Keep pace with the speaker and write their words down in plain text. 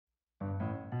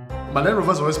My Land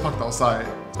Rover is always parked outside.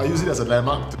 I use it as a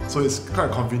landmark, so it's quite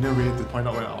a convenient way to point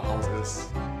out where our house is.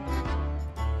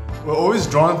 We're always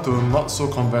drawn to not so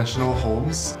conventional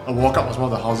homes. A walk-up was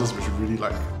one of the houses which we really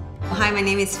like. Hi, my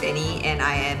name is Fanny and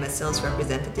I am a sales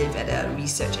representative at a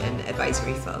research and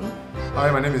advisory firm. Hi,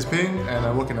 my name is Ping and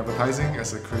I work in advertising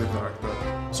as a creative director.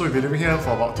 So we've been living here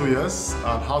for about 2 years.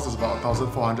 Our house is about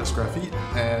 1,400 square feet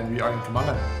and we are in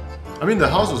Kembangan. I mean, the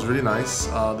house was really nice.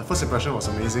 The first impression was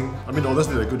amazing. I mean, the owners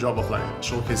did a good job of like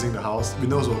showcasing the house.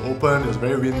 Windows were open, it was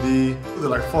very windy. There were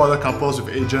like 4 other couples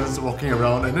with agents walking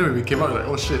around, and then when we came out, we were like,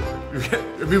 oh shit,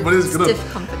 everybody's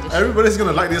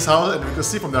gonna like this house, and we could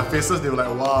see from their faces, they were like,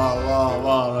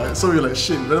 wow, right? So we were like,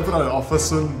 shit, we better put out an offer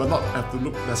soon, but not have to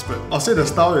look desperate. I'll say the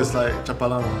style is like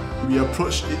chapalang. We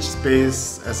approach each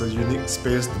space as a unique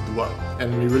space to do up,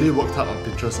 and we really worked hard on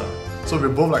Pinterest. So we're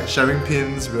both like sharing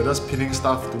pins, we're just pinning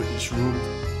stuff to each room.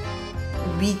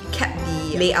 We kept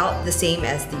the layout the same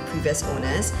as the previous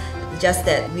owners, just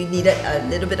that we needed a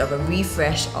little bit of a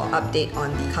refresh or update on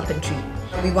the carpentry.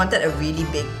 We wanted a really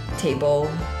big table,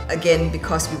 again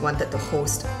because we wanted to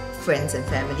host friends and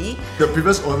family. The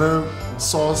previous owner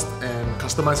sourced and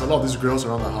customized a lot of these grills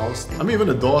around the house. I mean, even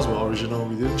the doors were original,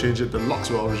 we didn't change it, the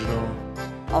locks were original.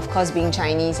 Of course, being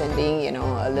Chinese and being, you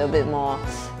know, a little bit more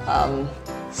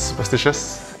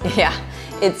superstitious? Yeah,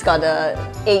 it's got a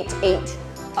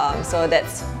 8-8, so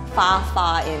that's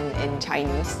far in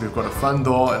Chinese. We've got a front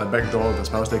door and a back door with the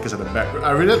spiral staircase at the back.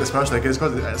 I really like the spiral staircase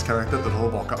because it adds character to the whole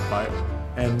walk-up vibe.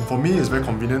 And for me, it's very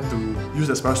convenient to use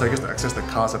the spiral staircase to access the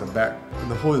cars at the back.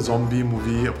 And the whole zombie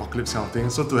movie, apocalypse kind of thing.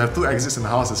 So to have 2 exits in the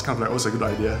house is kind of like, oh, it's a good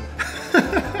idea.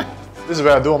 This is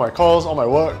where I do all my calls, all my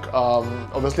work.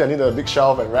 Obviously I need a big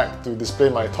shelf and rack to display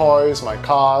my toys, my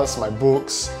cars, my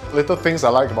books. Little things I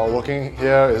like about working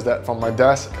here is that from my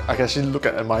desk, I can actually look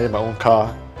and admire my own car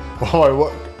while I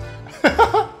work.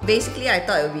 Basically, I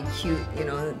thought it would be cute, you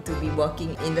know, to be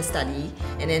working in the study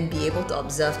and then be able to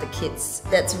observe the kids.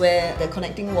 That's where the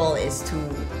connecting wall is to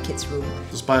kids' room.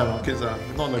 To spy on our kids, not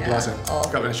on the glass, and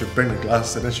pick up and she'll bang the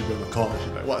glass and then she'll be on the call and she'll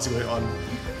be like, what's going on?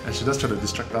 And she does try to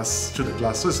distract us through the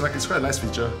glass. So it's quite a nice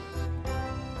feature.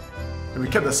 And we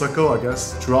kept the circle, I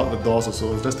guess, throughout the doors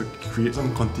also, just to create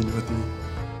some continuity.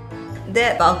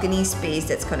 That balcony space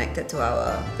that's connected to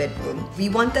our bedroom, we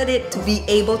wanted it to be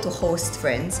able to host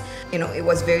friends. You know, it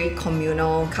was very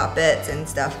communal, carpets and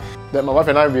stuff. That my wife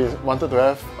and I, we wanted to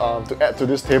have to add to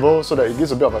this table so that it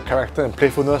gives a bit of a character and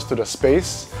playfulness to the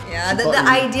space. Yeah, the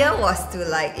idea was to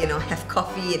like, you know, have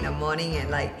coffee in the morning and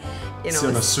like, you know,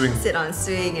 sit on a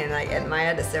swing and like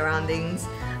admire the surroundings.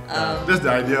 That's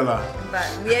the idea lah. But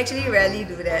we actually rarely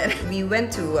do that. We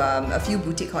went to a few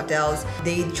boutique hotels.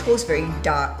 They chose very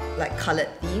dark, like coloured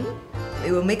theme.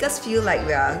 It will make us feel like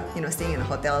we are, you know, staying in a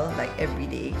hotel like every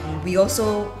day. We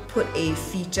also put a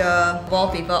feature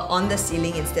wallpaper on the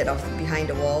ceiling instead of behind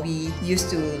the wall. We used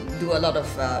to do a lot of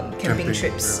camping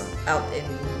trips out in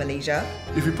Malaysia.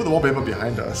 If we put the wallpaper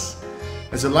behind us,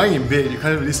 as you're lying in bed, you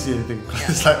can't really see anything.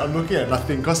 It's like I'm looking at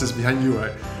nothing because it's behind you,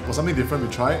 right? It was something different, we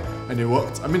tried and it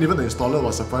worked. I mean, even the installer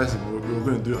was surprised we were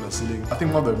going to do it on the ceiling. I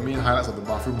think one of the main highlights of the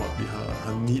bathroom would be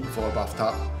her need for a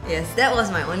bathtub. Yes, that was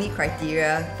my only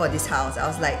criteria for this house. I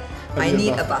was like, I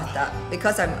need a bathtub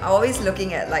because I'm always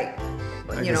looking at like,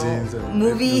 you know,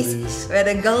 movies where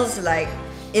the girl's like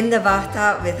in the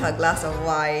bathtub with her glass of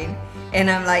wine. And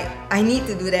I'm like, I need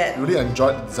to do that. We really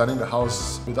enjoyed designing the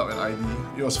house without an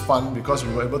ID. It was fun because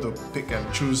we were able to pick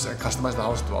and choose and customize the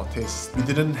house to our taste. We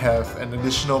didn't have an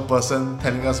additional person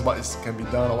telling us what can be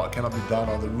done or what cannot be done,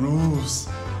 or the rules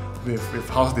with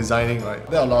house designing, right?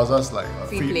 That allows us like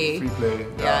free play.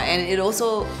 Yeah, and it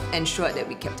also ensured that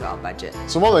we kept to our budget.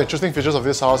 So one of the interesting features of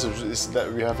this house is that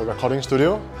we have a recording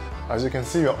studio. As you can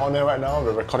see, we're on there right now.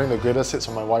 We're recording the greatest hits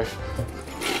of my wife.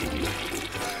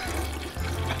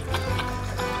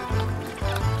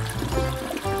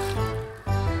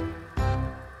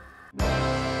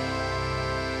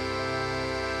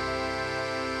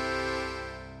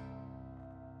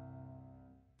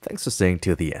 Thanks for staying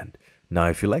till the end. Now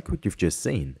if you like what you've just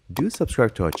seen, do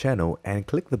subscribe to our channel and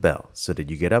click the bell so that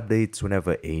you get updates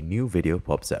whenever a new video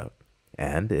pops out.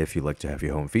 And if you'd like to have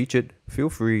your home featured, feel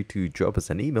free to drop us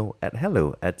an email at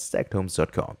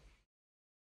hello@stackedhomes.com.